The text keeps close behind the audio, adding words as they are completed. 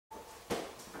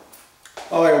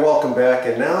All right, welcome back,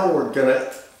 and now we're going to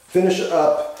finish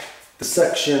up the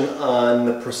section on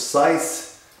the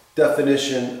precise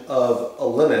definition of a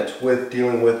limit with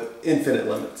dealing with infinite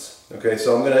limits. Okay,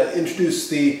 so I'm going to introduce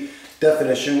the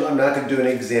definition. I'm not going to do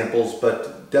any examples,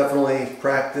 but definitely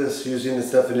practice using this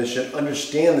definition,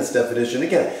 understand this definition.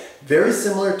 Again, very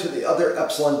similar to the other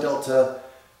epsilon delta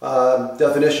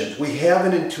definitions. We have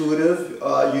an intuitive,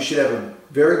 you should have a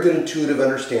very good intuitive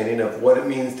understanding of what it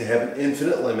means to have an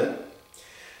infinite limit.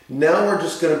 Now we're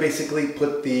just going to basically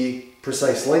put the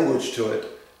precise language to it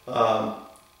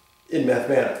in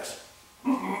mathematics.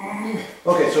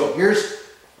 Okay, so here's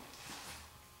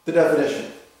the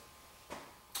definition.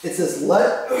 It says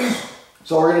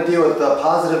so we're going to deal with the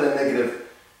positive and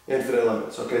negative infinite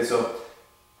limits. Okay, so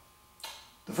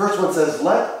the first one says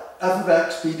let f of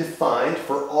x be defined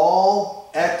for all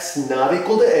x not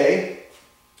equal to a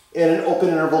in an open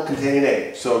interval containing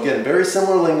a. So again, very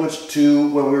similar language to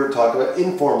when we were talking about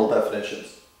informal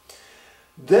definitions.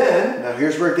 Then, now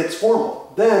here's where it gets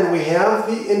formal. Then we have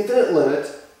the infinite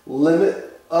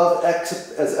limit of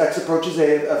x as x approaches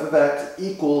a, f of x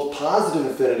equals positive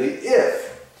infinity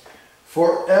if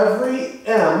for every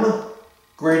m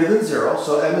greater than 0,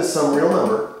 so m is some real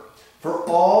number, for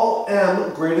all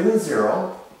m greater than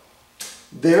 0,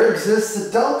 there exists a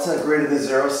delta greater than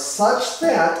 0 such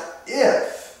that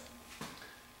if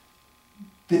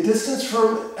the distance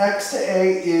from x to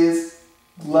a is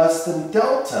less than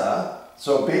delta,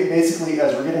 so basically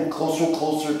as we're getting closer and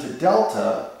closer to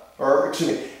delta, or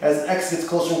excuse me, as x gets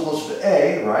closer and closer to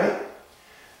a, right,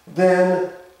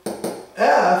 then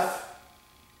f,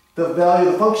 the value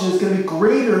of the function, is going to be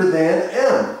greater than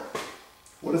m.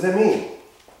 What does that mean?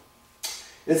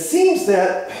 It seems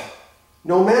that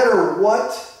no matter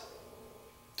what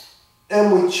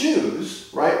m we choose,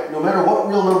 right, no matter what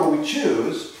real number we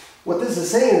choose, what this is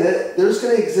saying that there's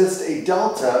going to exist a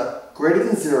delta greater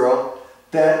than 0,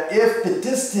 that if the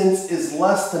distance is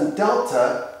less than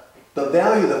delta, the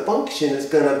value of the function is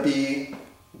going to be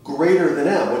greater than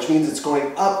m, which means it's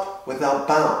going up without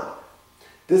bound.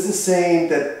 This is saying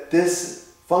that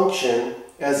this function,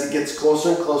 as it gets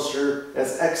closer and closer,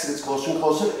 as x gets closer and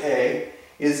closer to a,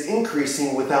 is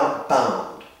increasing without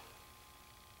bound.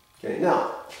 Okay,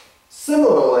 now,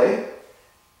 similarly,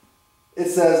 it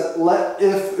says let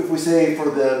if we say for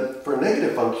a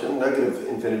negative function, negative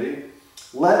infinity,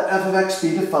 let f of x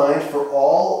be defined for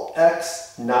all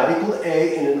x not equal to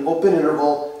a in an open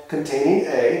interval containing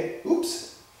a,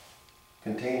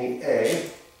 containing a.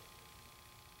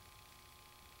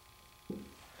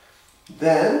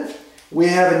 Then we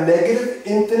have a negative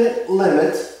infinite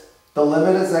limit. The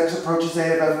limit as x approaches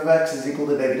a of f of x is equal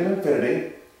to negative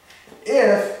infinity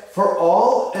if for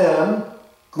all m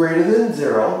greater than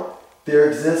 0, there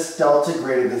exists delta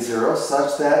greater than 0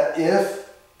 such that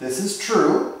if this is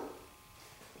true,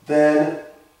 then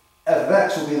f of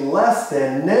x will be less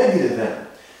than negative m.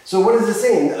 So what is it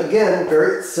saying? Again,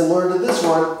 very similar to this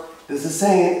one. This is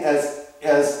saying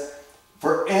as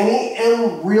for any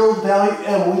m real value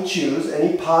m we choose,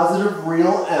 any positive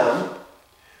real m,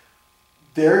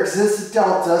 there exists a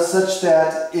delta such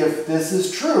that if this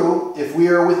is true, if we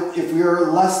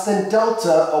are less than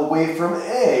delta away from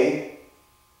a,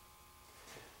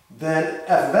 then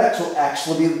f of x will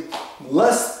actually be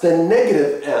less than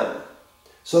negative m.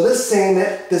 So this is saying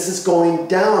that this is going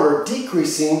down or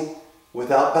decreasing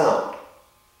without bound.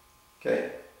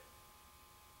 Okay?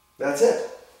 That's it.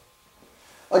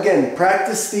 Again,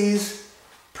 practice these,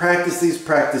 practice these,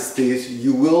 practice these.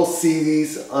 You will see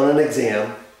these on an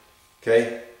exam.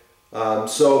 Okay?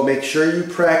 So make sure you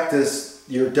practice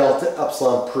your delta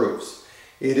epsilon proofs.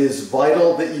 It is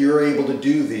vital that you're able to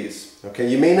do these. Okay,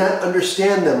 you may not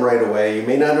understand them right away. You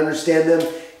may not understand them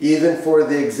even for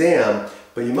the exam,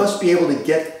 but you must be able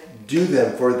to do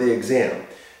them for the exam.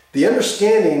 The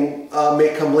understanding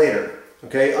may come later.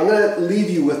 Okay, I'm going to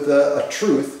leave you with a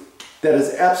truth that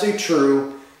is absolutely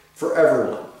true for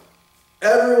everyone.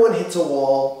 Everyone hits a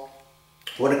wall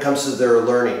when it comes to their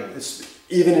learning,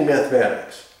 even in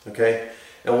mathematics. Okay,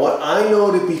 and what I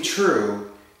know to be true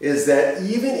is that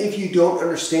even if you don't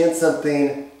understand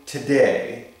something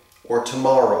today, or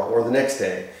tomorrow, or the next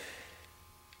day,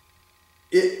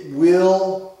 it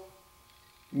will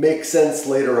make sense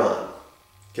later on,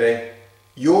 okay?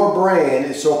 Your brain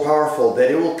is so powerful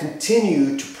that it will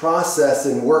continue to process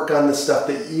and work on the stuff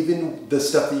that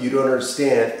you don't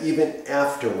understand, even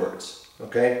afterwards,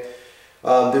 okay?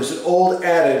 There's an old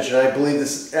adage, and I believe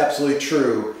this is absolutely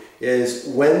true, is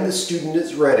when the student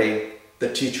is ready,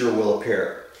 the teacher will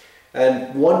appear.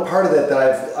 And one part of that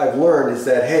I've learned is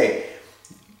that, hey,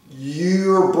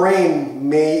 your brain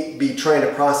may be trying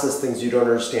to process things you don't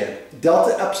understand.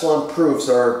 Delta epsilon proofs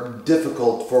are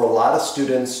difficult for a lot of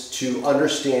students to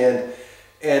understand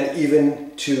and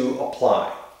even to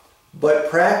apply. But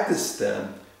practice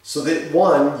them so that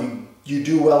one, you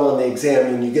do well on the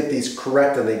exam and you get these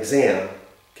correct on the exam,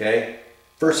 okay?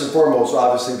 First and foremost,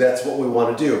 obviously that's what we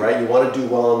want to do, right? You want to do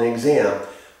well on the exam.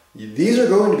 These are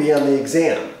going to be on the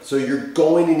exam, so you're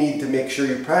going to need to make sure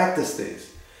you practice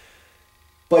these.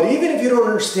 But even if you don't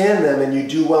understand them and you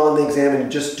do well on the exam and you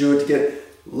just do it to get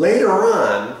later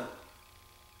on,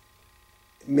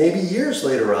 maybe years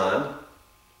later on,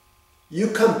 you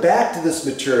come back to this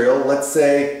material, let's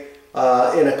say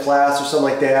in a class or something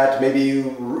like that, maybe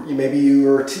you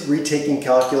are retaking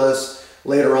calculus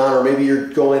later on, or maybe you're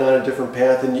going on a different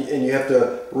path and you have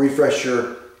to refresh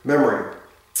your memory.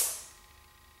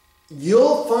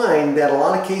 You'll find that a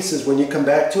lot of cases when you come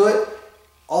back to it,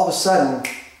 all of a sudden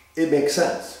it makes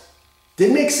sense.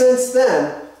 Didn't make sense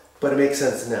then, but it makes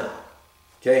sense now.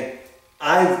 Okay?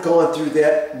 I've gone through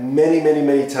that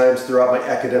many times throughout my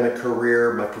academic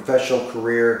career, my professional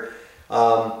career.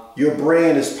 Your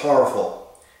brain is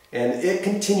powerful and it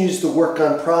continues to work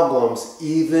on problems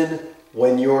even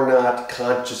when you're not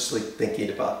consciously thinking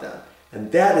about them.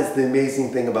 And that is the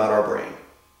amazing thing about our brain.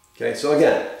 Okay, so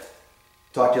again,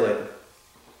 talk to you later.